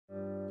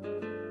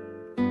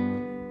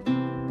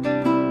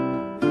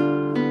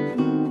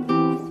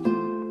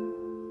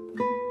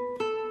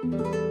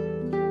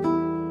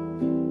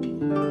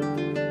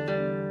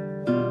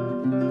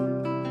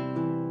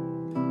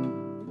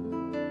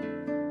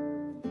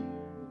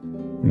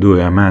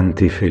Due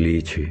amanti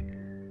felici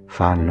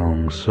fanno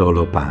un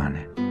solo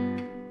pane,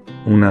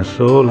 una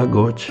sola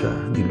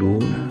goccia di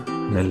luna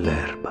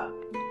nell'erba.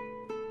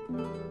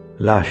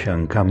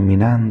 Lascian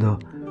camminando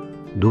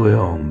due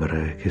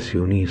ombre che si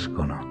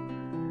uniscono,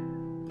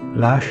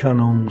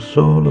 lasciano un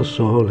solo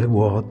sole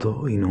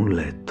vuoto in un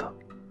letto.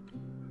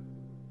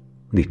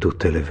 Di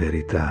tutte le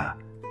verità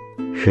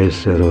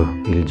scelsero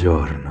il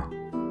giorno,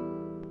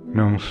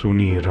 non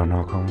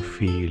s'unirono con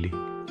fili,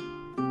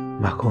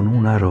 ma con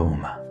un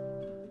aroma,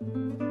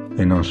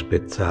 e non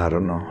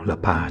spezzarono la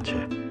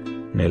pace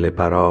nelle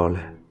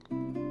parole.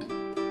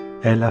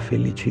 È la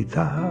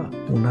felicità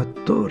una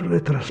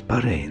torre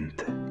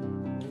trasparente.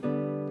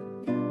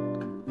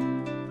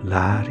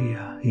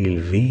 L'aria, il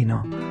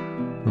vino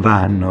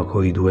vanno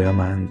coi due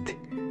amanti.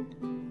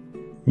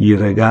 Gli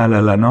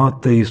regala la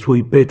notte i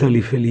suoi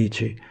petali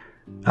felici,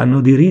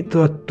 hanno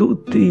diritto a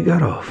tutti i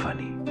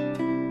garofani.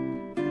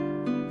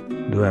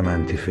 Due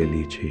amanti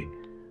felici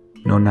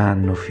non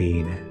hanno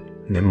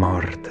fine né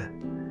morte,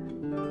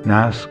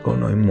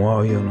 nascono e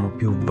muoiono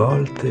più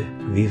volte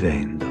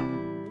vivendo.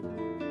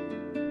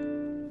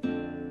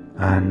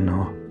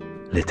 Hanno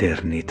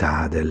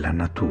l'eternità della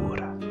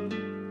natura.